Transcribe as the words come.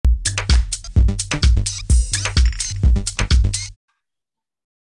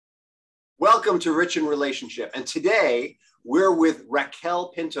Welcome to Rich in Relationship. And today we're with Raquel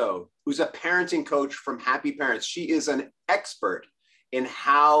Pinto, who's a parenting coach from Happy Parents. She is an expert in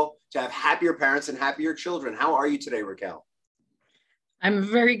how to have happier parents and happier children. How are you today, Raquel? I'm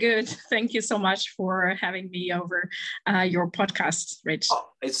very good. Thank you so much for having me over your podcast, Rich. Oh,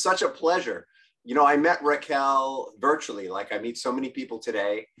 it's such a pleasure. You know, I met Raquel virtually, like I meet so many people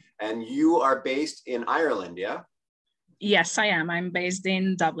today, and you are based in Ireland, yeah? Yes, I am. I'm based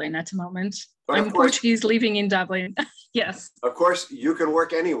in Dublin at the moment. But I'm Portuguese living in Dublin. Yes. Of course, you can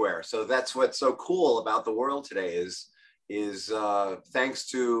work anywhere. So that's what's so cool about the world today is thanks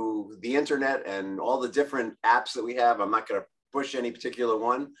to the internet and all the different apps that we have. I'm not going to push any particular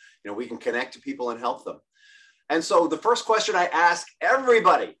one. You know, we can connect to people and help them. And so the first question I ask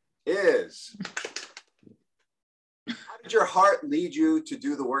everybody is, how did your heart lead you to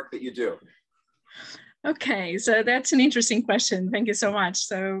do the work that you do? Okay, so that's an interesting question. Thank you so much.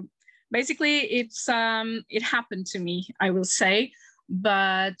 So basically, it happened to me, I will say,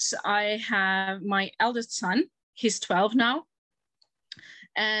 but I have my eldest son. He's 12 now.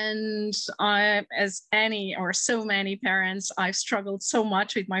 And I, as any or so many parents, I've struggled so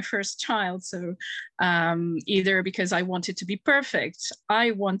much with my first child. So either because I wanted to be perfect,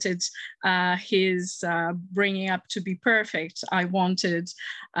 I wanted his bringing up to be perfect. I wanted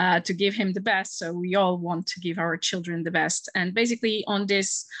to give him the best. So we all want to give our children the best. And basically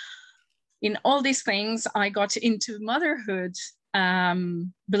in all these things, I got into motherhood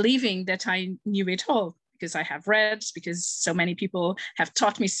believing that I knew it all, because I have read, because so many people have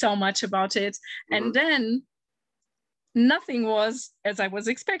taught me so much about it. Mm-hmm. And then nothing was as I was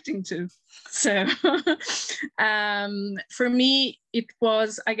expecting to. So for me,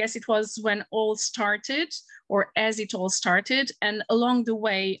 I guess it was when all started, or as it all started. And along the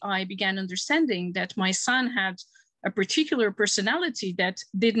way, I began understanding that my son had a particular personality that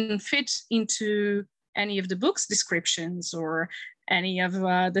didn't fit into any of the book's descriptions or any of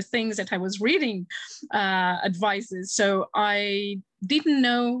the things that I was reading advices. So I didn't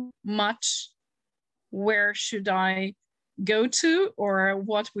know much where should I go to or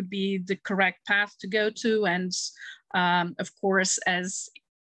what would be the correct path to go to. And of course, as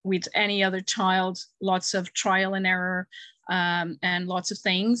with any other child, lots of trial and error and lots of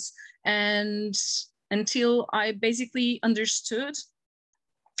things. And until I basically understood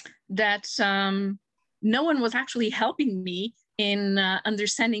that no one was actually helping me in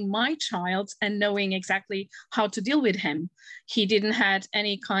understanding my child and knowing exactly how to deal with him. He didn't have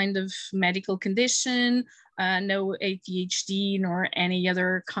any kind of medical condition, no ADHD nor any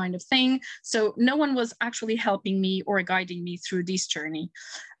other kind of thing. So no one was actually helping me or guiding me through this journey.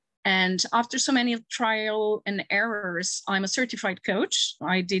 And after so many trial and errors, I'm a certified coach.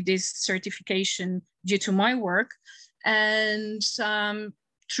 I did this certification due to my work. And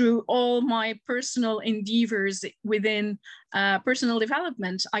through all my personal endeavors within personal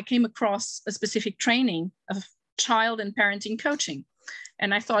development, I came across a specific training of child and parenting coaching.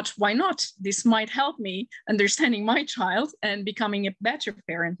 And I thought, why not? This might help me understanding my child and becoming a better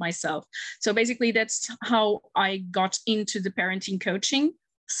parent myself. So basically, that's how I got into the parenting coaching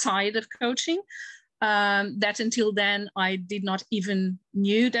side of coaching. That until then, I did not even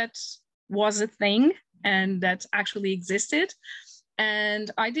knew that was a thing and that actually existed. And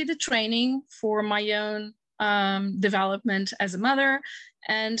I did a training for my own development as a mother.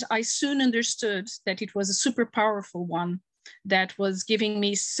 And I soon understood that it was a super powerful one that was giving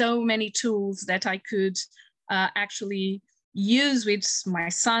me so many tools that I could actually use with my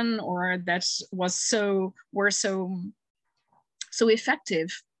son, or that were so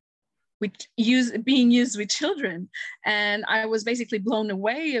effective with being used with children. And I was basically blown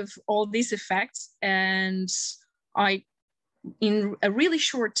away of all these effects. And in a really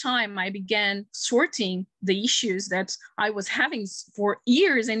short time, I began sorting the issues that I was having for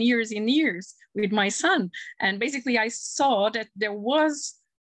years and years and years with my son. And basically, I saw that there was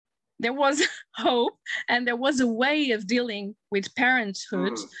hope and there was a way of dealing with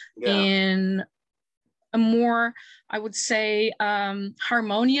parenthood in a more, I would say,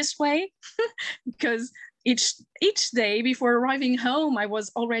 harmonious way, because each day before arriving home, I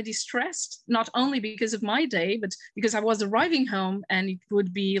was already stressed, not only because of my day, but because I was arriving home and it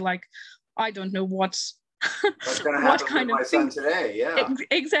would be like, I don't know what's going to happen with my son today. Yeah,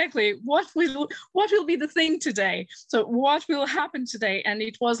 exactly. What will be the thing today? So what will happen today? And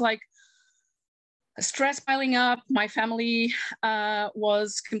it was like stress piling up. My family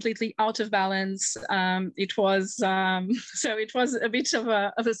was completely out of balance. It was so it was a bit of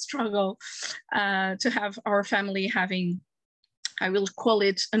a struggle to have our family having, I will call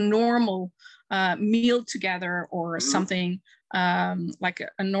it, a normal meal together, or something like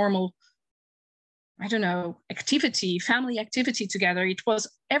a normal I don't know, activity, family activity together.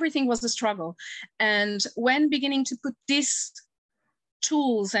 Everything was a struggle. And when beginning to put these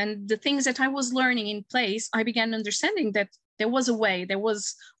tools and the things that I was learning in place, I began understanding that there was a way, there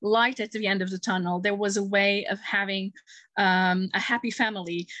was light at the end of the tunnel. There was a way of having a happy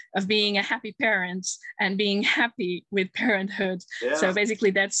family, of being a happy parent and being happy with parenthood. Yeah. So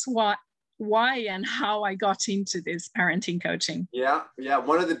basically that's why and how I got into this parenting coaching. Yeah.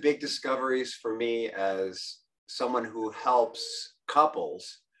 One of the big discoveries for me as someone who helps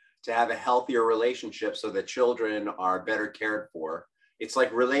couples to have a healthier relationship so that children are better cared for, it's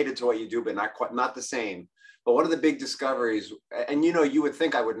like related to what you do, but not the same. But one of the big discoveries, and you would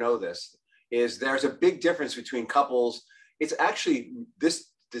think I would know this, is there's a big difference between couples. It's actually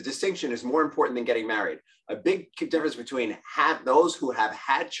the distinction is more important than getting married. A big difference between those who have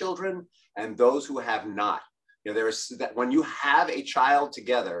had children and those who have not. There's that when you have a child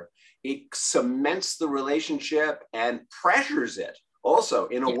together, it cements the relationship and pressures it also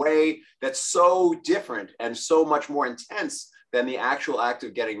in a way that's so different and so much more intense than the actual act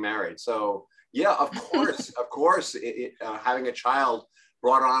of getting married. So yeah, of course, having a child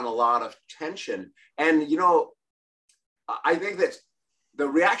brought on a lot of tension. And, I think that the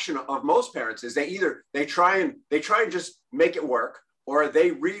reaction of most parents is they try and just make it work, or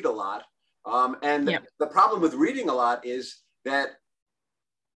they read a lot. The problem with reading a lot is that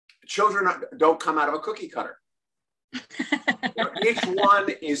children don't come out of a cookie cutter. Each one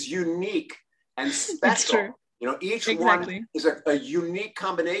is unique and special. Each one is a unique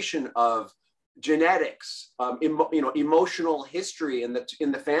combination of genetics, emotional history in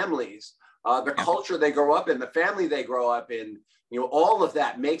the families, the culture they grow up in, the family they grow up in. All of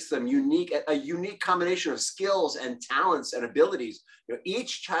that makes them unique, a unique combination of skills and talents and abilities.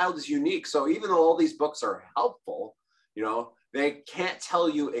 Each child is unique. So even though all these books are helpful, they can't tell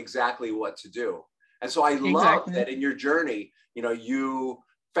you exactly what to do. And so I love that in your journey, you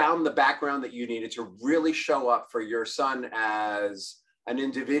found the background that you needed to really show up for your son as an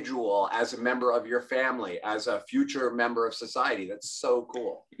individual, as a member of your family, as a future member of society. That's so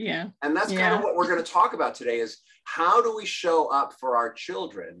cool. Yeah. And that's kind of what we're going to talk about today is how do we show up for our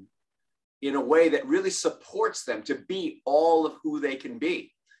children in a way that really supports them to be all of who they can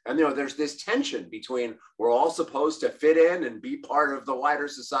be. And, there's this tension between we're all supposed to fit in and be part of the wider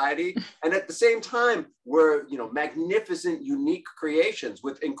society. And at the same time, we're, magnificent, unique creations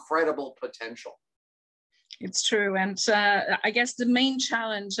with incredible potential. It's true. And I guess the main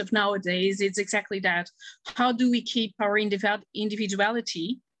challenge of nowadays is exactly that. How do we keep our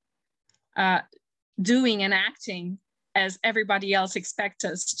individuality doing and acting as everybody else expects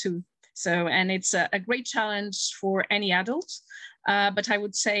us to? So, and it's a great challenge for any adult. But I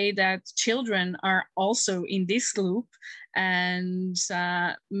would say that children are also in this loop, and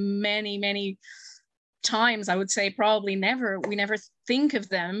many times I would say probably we never think of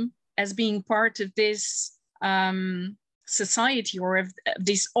them as being part of this society or of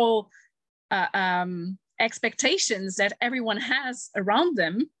these all expectations that everyone has around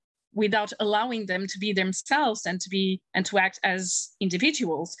them, without allowing them to be themselves and to act as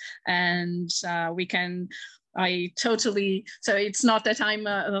individuals. And so it's not that I'm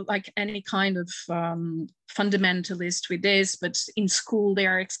like any kind of fundamentalist with this, but in school they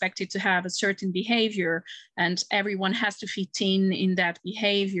are expected to have a certain behavior and everyone has to fit in that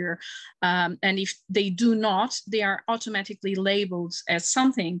behavior. And if they do not, they are automatically labeled as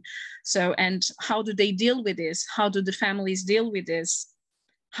something. So, and how do they deal with this? How do the families deal with this?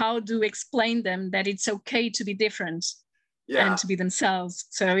 How do we explain them that it's okay to be different? And to be themselves.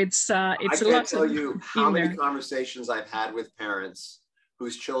 So it's a lot. I can't tell you how many conversations I've had with parents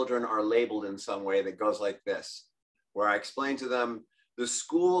whose children are labeled in some way that goes like this, where I explain to them the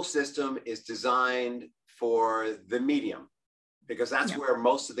school system is designed for the medium, because that's where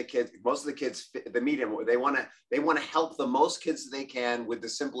most of the kids fit the medium. They want to help the most kids that they can with the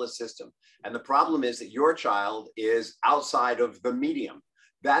simplest system. And the problem is that your child is outside of the medium.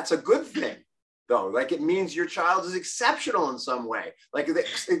 That's a good thing. Though, like it means your child is exceptional in some way. Like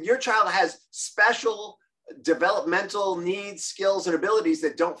if your child has special developmental needs, skills, and abilities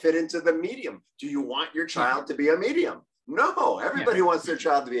that don't fit into the medium. Do you want your child to be a medium? No, everybody wants their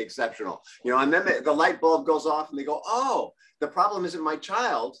child to be exceptional. And then the light bulb goes off and they go, oh, the problem isn't my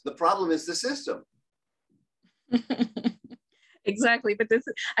child. The problem is the system. Exactly. But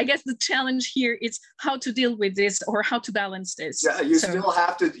I guess the challenge here is how to deal with this or how to balance this. Yeah, you're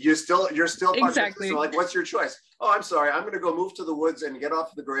still exactly. So like, what's your choice? Oh, I'm sorry. I'm going to go move to the woods and get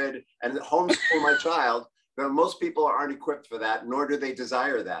off the grid and homeschool my child. But most people aren't equipped for that, nor do they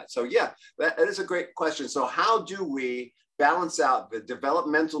desire that. So yeah, that is a great question. So how do we balance out the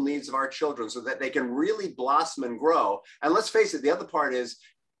developmental needs of our children so that they can really blossom and grow. And let's face it, the other part is,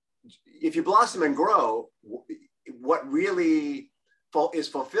 if you blossom and grow, what really is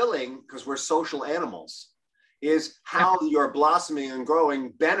fulfilling, because we're social animals, is how your blossoming and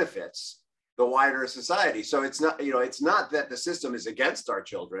growing benefits the wider society. So it's not, it's not that the system is against our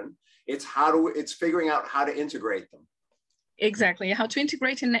children. It's figuring out how to integrate them. Exactly, how to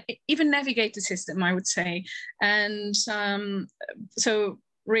integrate and even navigate the system, I would say. And so,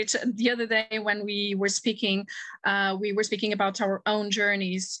 Rich, the other day when we were speaking about our own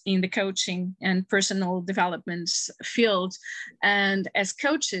journeys in the coaching and personal development field. And as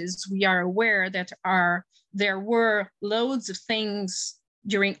coaches, we are aware that there were loads of things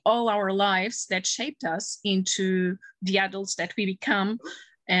during all our lives that shaped us into the adults that we become.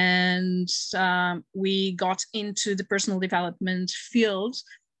 And we got into the personal development field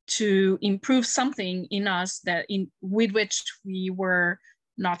to improve something in us with which we were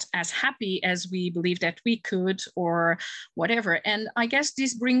not as happy as we believed that we could, or whatever. And I guess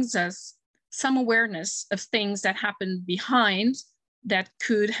this brings us some awareness of things that happened behind that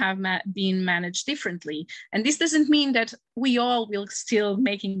could have been managed differently. And this doesn't mean that we all will still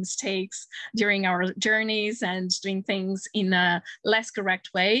making mistakes during our journeys and doing things in a less correct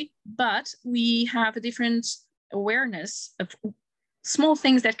way, but we have a different awareness of small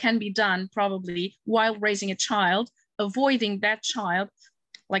things that can be done probably while raising a child, avoiding that child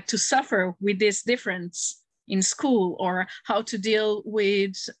like to suffer with this difference in school, or how to deal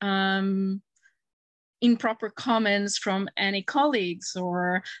with improper comments from any colleagues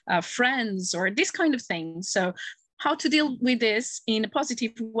or friends, or this kind of thing. So how to deal with this in a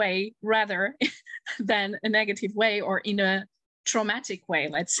positive way rather than a negative way, or in a traumatic way,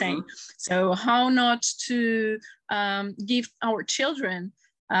 let's say. So how not to give our children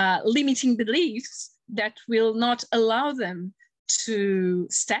limiting beliefs that will not allow them to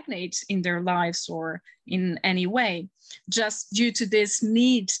stagnate in their lives or in any way, just due to this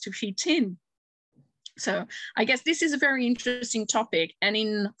need to fit in. So I guess this is a very interesting topic. And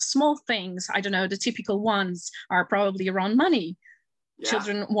in small things, I don't know, the typical ones are probably around money. Yeah.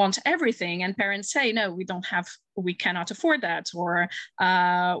 Children want everything, and parents say, no, we cannot afford that, or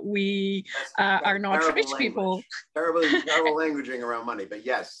we are not rich language. People. Terrible languaging around money, but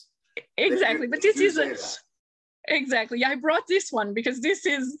yes. Exactly, but this is exactly. I brought this one because this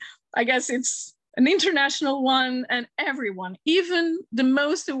is, I guess it's an international one, and everyone, even the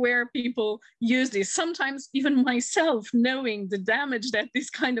most aware people, use this. Sometimes even myself, knowing the damage that this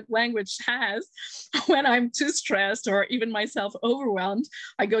kind of language has, when I'm too stressed or even myself overwhelmed,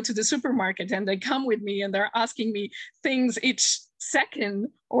 I go to the supermarket and they come with me and they're asking me things each second,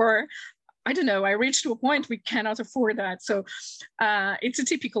 or I don't know, I reach to a point we cannot afford that. So it's a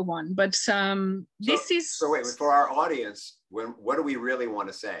typical one, but So wait, for our audience, what do we really want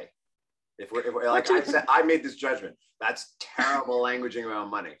to say? If we're like I said, I made this judgment. That's terrible languaging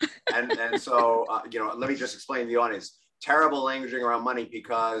around money. And so, let me just explain to the audience. Terrible languaging around money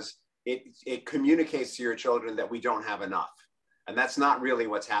because it communicates to your children that we don't have enough. And that's not really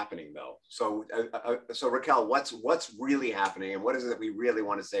what's happening, though. So, so Raquel, what's really happening, and what is it that we really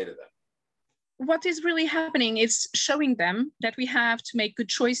want to say to them? What is really happening is showing them that we have to make good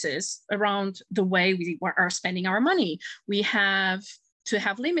choices around the way we are spending our money. We have to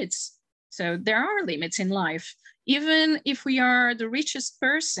have limits. So there are limits in life. Even if we are the richest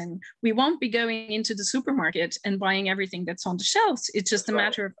person, we won't be going into the supermarket and buying everything that's on the shelves. It's just a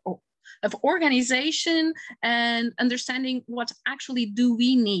matter of organization and understanding what actually do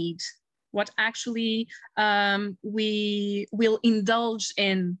we need, what actually we will indulge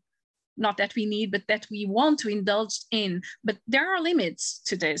in. Not that we need, but that we want to indulge in. But there are limits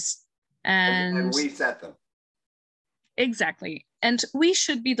to this. And we set them. Exactly. And we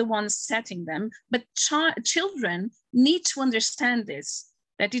should be the ones setting them. But children need to understand this,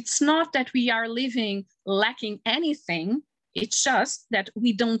 that it's not that we are living lacking anything. It's just that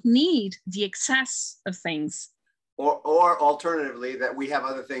we don't need the excess of things. Or alternatively, that we have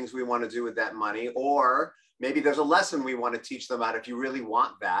other things we want to do with that money. Or maybe there's a lesson we want to teach them about if you really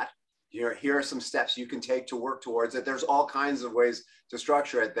want that. Here are some steps you can take to work towards it. There's all kinds of ways to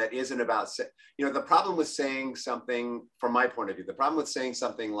structure it that isn't about, the problem with saying something, from my point of view, the problem with saying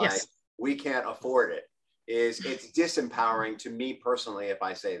something like, yes, we can't afford it, is it's disempowering to me personally if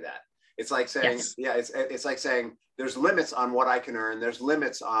I say that. It's like saying, yes, it's like saying there's limits on what I can earn. There's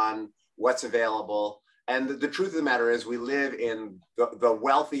limits on what's available. And the truth of the matter is we live in the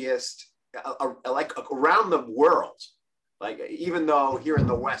wealthiest, like around the world. Like, even though here in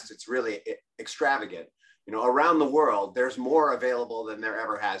the West, it's really extravagant, around the world, there's more available than there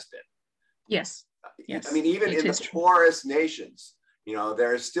ever has been. Yes. Yes, I mean, even in the poorest nations, you know,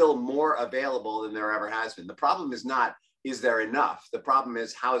 there's still more available than there ever has been. The problem is not, is there enough? The problem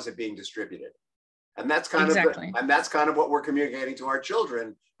is, how is it being distributed? And that's kind of what we're communicating to our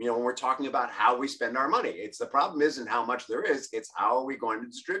children, you know, when we're talking about how we spend our money. It's the problem isn't how much there is, it's how are we going to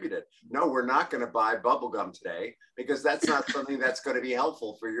distribute it? No, we're not going to buy bubble gum today, because that's not something that's going to be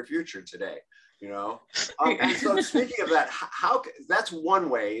helpful for your future today, you know. And so speaking of that, how that's one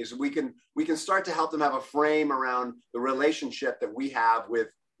way is we can start to help them have a frame around the relationship that we have with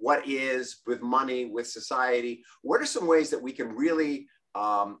what is, with money, with society. What are some ways that we can really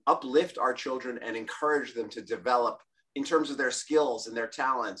uplift our children and encourage them to develop in terms of their skills and their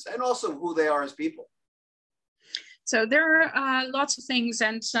talents, and also who they are as people? So there are lots of things,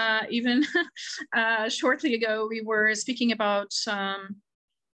 and even shortly ago we were speaking about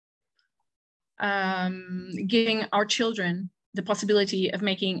giving our children the possibility of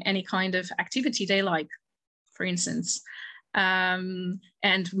making any kind of activity they like, for instance. And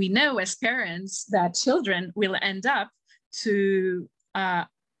we know as parents that children will end up to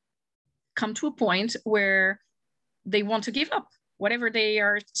come to a point where they want to give up whatever they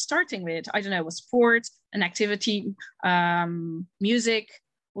are starting with. I don't know, a sport, an activity, music,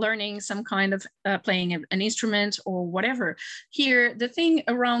 learning some kind of playing an instrument or whatever. Here, the thing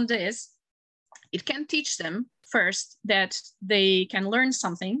around this, it can teach them first that they can learn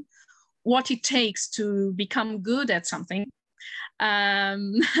something, what it takes to become good at something,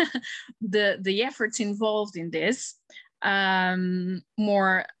 the efforts involved in this.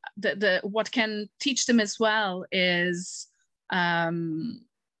 What can teach them as well is how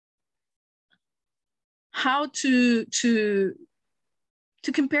to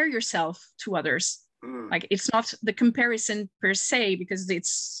compare yourself to others. Like, it's not the comparison per se, because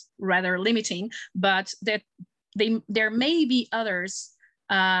it's rather limiting, but that there may be others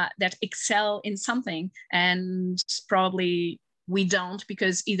that excel in something, and probably we don't,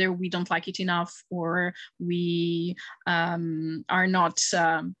 because either we don't like it enough, or we are not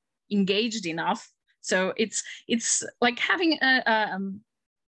engaged enough. So it's like having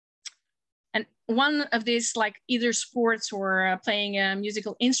and one of these, like either sports or playing a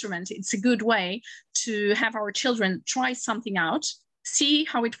musical instrument. It's a good way to have our children try something out, see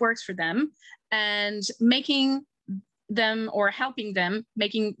how it works for them, and making them, or helping them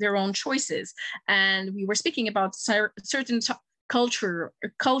making their own choices. And we were speaking about certain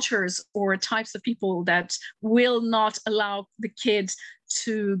cultures or types of people that will not allow the kids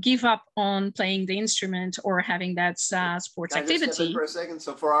to give up on playing the instrument or having that sports activity. Just step in for a second?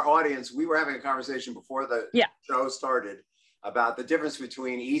 So for our audience, we were having a conversation before the show started about the difference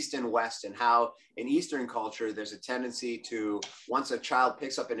between East and West, and how in Eastern culture, there's a tendency to, once a child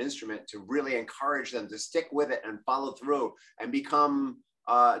picks up an instrument, to really encourage them to stick with it and follow through and become,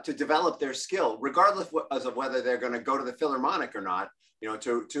 to develop their skill, regardless of whether they're going to go to the Philharmonic or not, you know,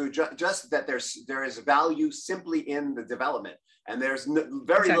 just that there is value simply in the development, and there's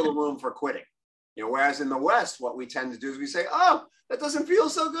very little room for quitting. You know, whereas in the West, what we tend to do is we say, oh, that doesn't feel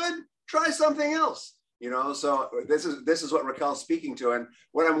so good, try something else. You know, so this is what Raquel's speaking to. And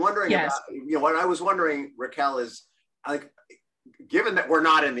what I'm wondering about, you know, what I was wondering, Raquel, is, like, given that we're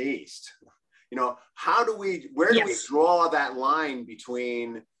not in the East, you know, where do we draw that line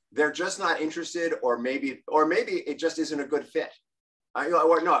between they're just not interested, or maybe it just isn't a good fit? I'm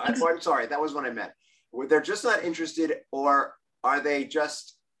sorry, that was what I meant. They're just not interested, or are they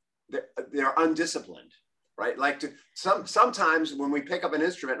just, they're undisciplined, right? Like, sometimes when we pick up an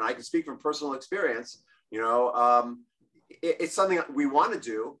instrument, and I can speak from personal experience, you know, it's something that we want to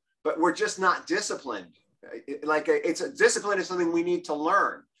do, but we're just not disciplined. Discipline is something we need to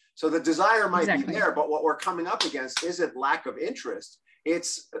learn. So the desire might be there, but what we're coming up against isn't lack of interest.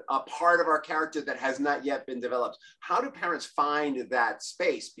 It's a part of our character that has not yet been developed. How do parents find that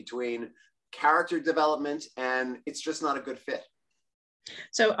space between character development and it's just not a good fit?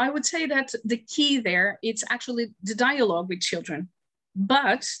 So I would say that the key there, it's actually the dialogue with children.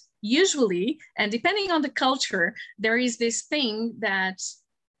 But usually, and depending on the culture, there is this thing that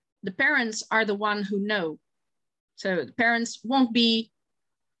the parents are the one who know. So the parents won't be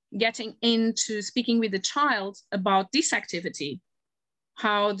getting into speaking with the child about this activity,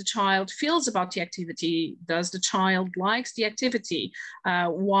 how the child feels about the activity. Does the child likes the activity?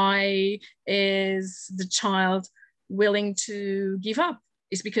 Why is the child willing to give up?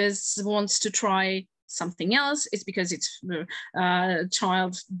 It's because he wants to try something else. It's because it's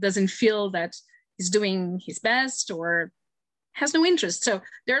child doesn't feel that he's doing his best or has no interest. So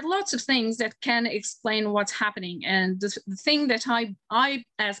there are lots of things that can explain what's happening. And the thing that I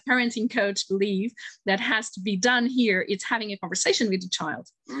as parenting coach believe that has to be done here, it's having a conversation with the child.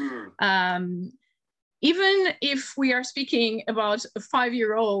 Even if we are speaking about a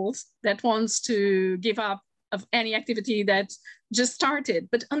 5-year-old that wants to give up of any activity that just started,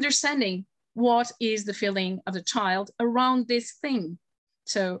 but understanding what is the feeling of the child around this thing.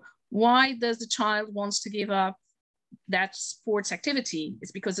 So why does the child wants to give up that sports activity?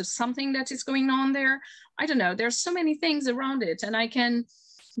 It's because of something that is going on there. I don't know. There's so many things around it. And I can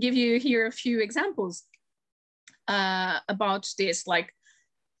give you here a few examples about this. Like,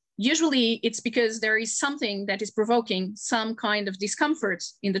 usually it's because there is something that is provoking some kind of discomfort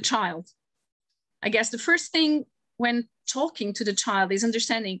in the child. I guess the first thing when talking to the child is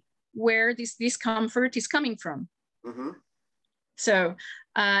understanding where this discomfort is coming from. Mm-hmm. So,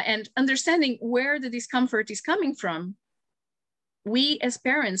 and understanding where the discomfort is coming from, we as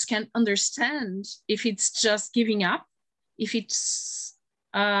parents can understand if it's just giving up, if it's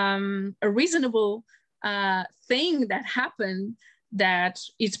a reasonable thing that happened that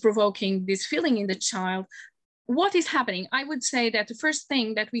it's provoking this feeling in the child. What is happening? I would say that the first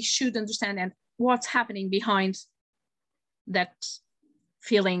thing that we should understand and what's happening behind that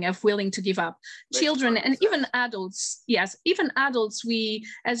feeling of willing to give up. Children and even adults, yes, even adults, we,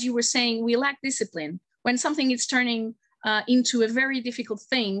 as you were saying, we lack discipline. When something is turning into a very difficult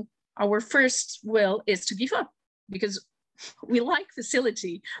thing, our first will is to give up because we like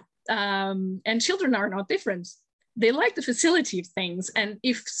facility. And children are not different. They like the facility of things. And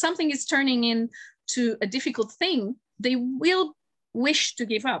if something is turning into a difficult thing, they will wish to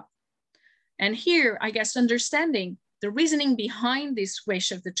give up. And here, I guess, understanding the reasoning behind this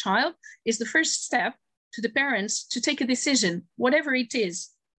wish of the child is the first step to the parents to take a decision, whatever it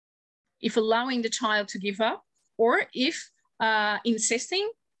is, if allowing the child to give up or if insisting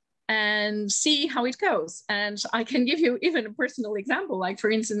and see how it goes. And I can give you even a personal example. Like,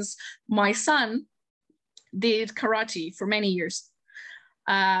 for instance, my son did karate for many years.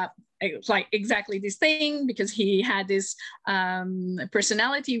 Like exactly this thing, because he had this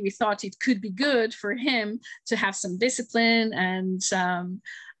personality. We thought it could be good for him to have some discipline, and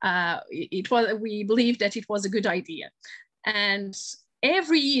we believed that it was a good idea. And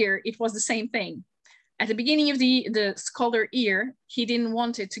every year it was the same thing. At the beginning of the scholar year, he didn't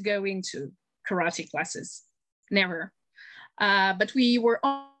want it to go into karate classes, never. But we were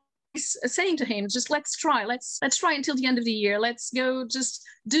saying to him, just let's try until the end of the year. Let's go just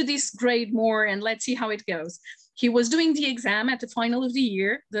do this grade more and let's see how it goes. He was doing the exam at the final of the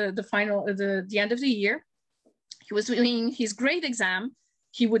year, the end of the year. He was doing his grade exam.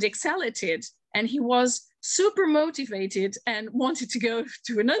 He would excel at it. And he was super motivated and wanted to go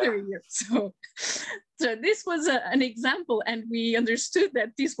to another year. So this was an example, and we understood that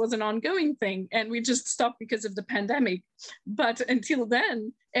this was an ongoing thing, and we just stopped because of the pandemic. But until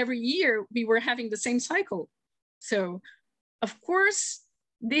then, every year we were having the same cycle. So of course,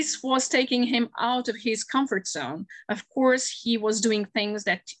 this was taking him out of his comfort zone. Of course, he was doing things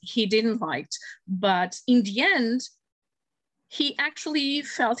that he didn't like, but in the end, he actually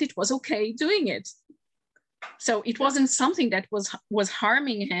felt it was okay doing it. So it wasn't something that was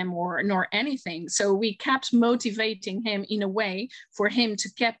harming him nor anything. So we kept motivating him in a way for him to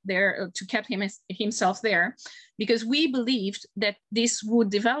keep himself there, because we believed that this would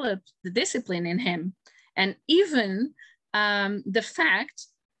develop the discipline in him. And even the fact,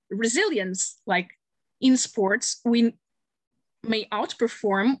 resilience, like in sports, we may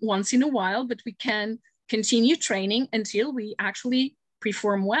outperform once in a while, but we can continue training until we actually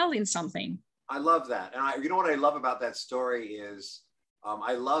perform well in something. I love that. And you know what I love about that story is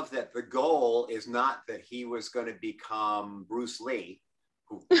I love that the goal is not that he was going to become Bruce Lee,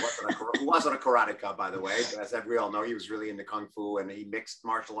 who wasn't a karateka, by the way. As we all know, he was really into Kung Fu and he mixed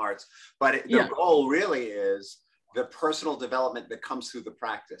martial arts. But the goal really is the personal development that comes through the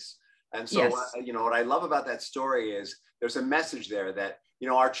practice. And so, yes. You know, what I love about that story is there's a message there that, you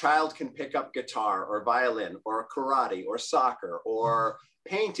know, our child can pick up guitar or violin or karate or soccer or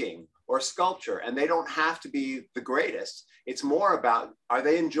painting or sculpture, and they don't have to be the greatest. It's more about, are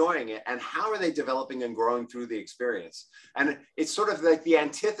they enjoying it and how are they developing and growing through the experience? And it's sort of like the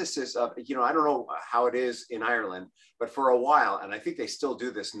antithesis of, you know, I don't know how it is in Ireland, but for a while, and I think they still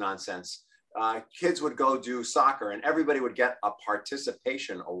do this nonsense, kids would go do soccer and everybody would get a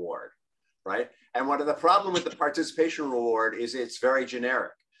participation award, right? And one of the problem with the participation award is it's very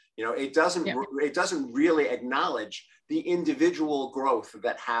generic. You know, it doesn't really acknowledge the individual growth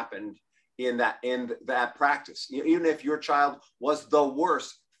that happened in that practice. Even if your child was the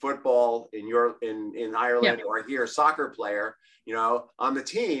worst football in Ireland or here soccer player, you know, on the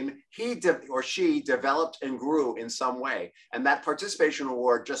team, he or she developed and grew in some way, and that participation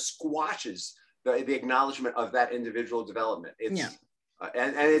award just squashes the acknowledgement of that individual development.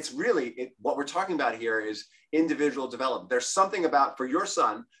 And it's really, what we're talking about here is individual development. There's something about, for your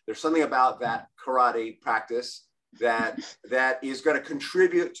son, there's something about that karate practice that is going to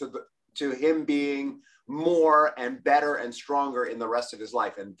contribute to him being more and better and stronger in the rest of his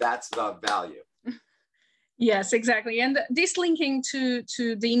life. And that's the value. Yes, exactly. And this linking to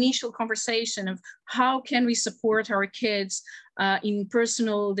the initial conversation of how can we support our kids in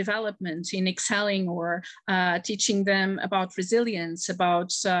personal development, in excelling, or teaching them about resilience,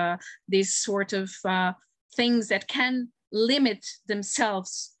 about these sort of things that can limit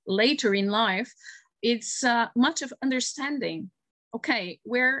themselves later in life. It's much of understanding, okay,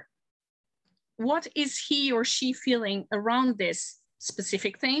 what is he or she feeling around this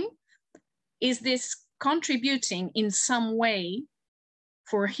specific thing? Is this contributing in some way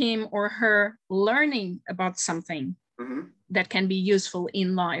for him or her learning about something that can be useful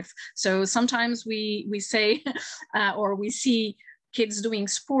in life? So sometimes we say, or we see kids doing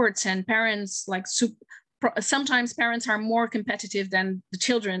sports, and parents sometimes parents are more competitive than the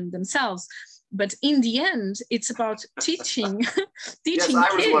children themselves. But in the end, it's about teaching yes,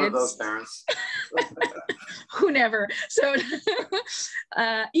 I was kids. one of those parents. Who never? So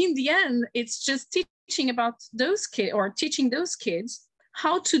in the end, it's just teaching about those kids, or teaching those kids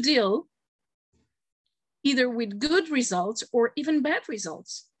how to deal either with good results or even bad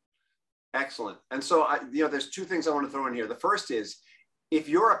results. Excellent. And so, there's two things I want to throw in here. The first is, if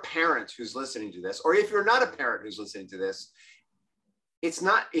you're a parent who's listening to this, or if you're not a parent who's listening to this, it's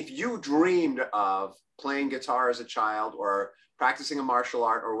not, if you dreamed of playing guitar as a child or practicing a martial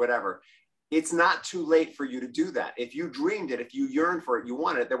art or whatever, it's not too late for you to do that. If you dreamed it, if you yearned for it, you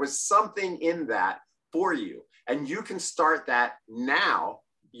wanted it, there was something in that for you, and you can start that now.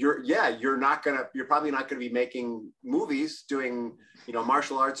 You're probably not going to be making movies doing,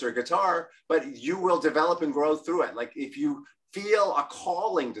 martial arts or guitar, but you will develop and grow through it. Like, if you feel a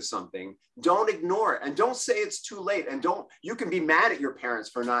calling to something, don't ignore it, and don't say it's too late. And you can be mad at your parents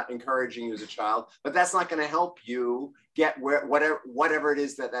for not encouraging you as a child, but that's not going to help you get whatever it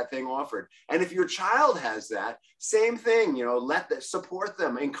is that thing offered. And if your child has that same thing, support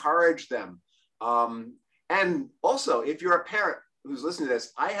them, encourage them. And also, if you're a parent who's listening to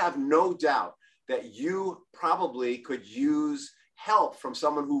this, I have no doubt that you probably could use help from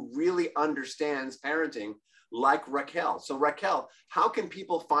someone who really understands parenting, like Raquel. So Raquel, how can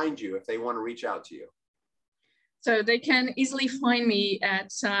people find you if they want to reach out to you? So they can easily find me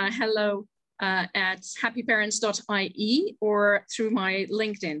at hello at happyparents.ie, or through my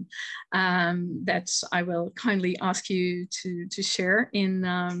LinkedIn, that I will kindly ask you to share in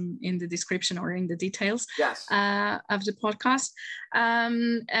the description or in the details of the podcast.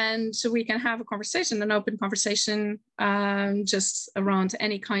 And so we can have a conversation, an open conversation, just around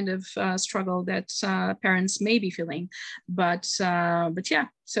any kind of struggle that parents may be feeling. But yeah.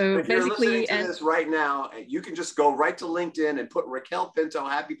 So if you're listening to this right now, you can just go right to LinkedIn and put Raquel Pinto,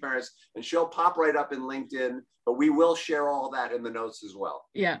 Happy Parents, and she'll pop right up in LinkedIn, but we will share all that in the notes as well.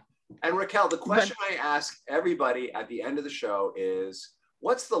 Yeah. And Raquel, the question I ask everybody at the end of the show is,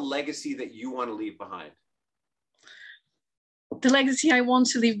 what's the legacy that you want to leave behind? The legacy I want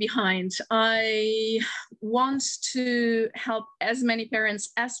to leave behind, I want to help as many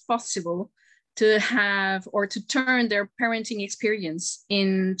parents as possible to have, or to turn their parenting experience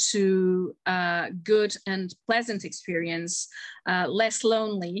into a good and pleasant experience, less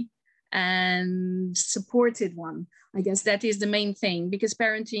lonely and supported one. I guess that is the main thing, because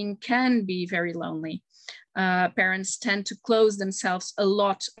parenting can be very lonely. Parents tend to close themselves a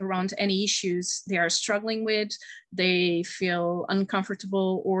lot around any issues they are struggling with. They feel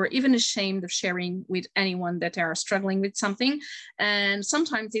uncomfortable or even ashamed of sharing with anyone that they are struggling with something. And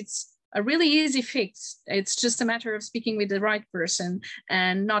sometimes it's a really easy fix. It's just a matter of speaking with the right person,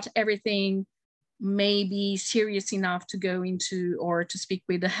 and not everything may be serious enough to go into or to speak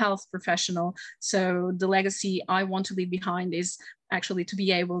with a health professional. So the legacy I want to leave behind is actually to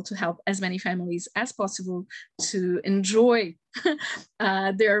be able to help as many families as possible to enjoy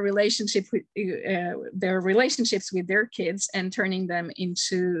their relationships with their kids, and turning them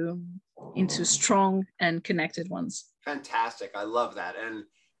into strong and connected ones. Fantastic. I love that. And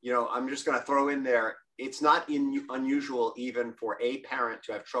I'm just going to throw in there, it's not unusual even for a parent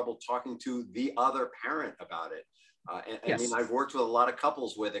to have trouble talking to the other parent about it. I mean, I've worked with a lot of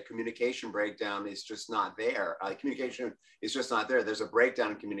couples where the communication breakdown is just not there. Communication is just not there. There's a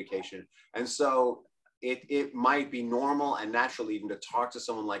breakdown in communication. And so it might be normal and natural even to talk to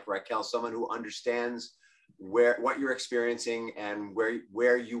someone like Raquel, someone who understands what you're experiencing and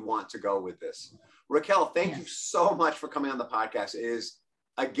where you want to go with this. Raquel, thank you so much for coming on the podcast. It is,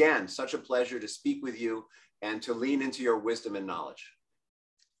 again, such a pleasure to speak with you and to lean into your wisdom and knowledge.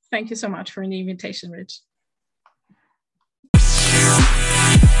 Thank you so much for the invitation, Rich.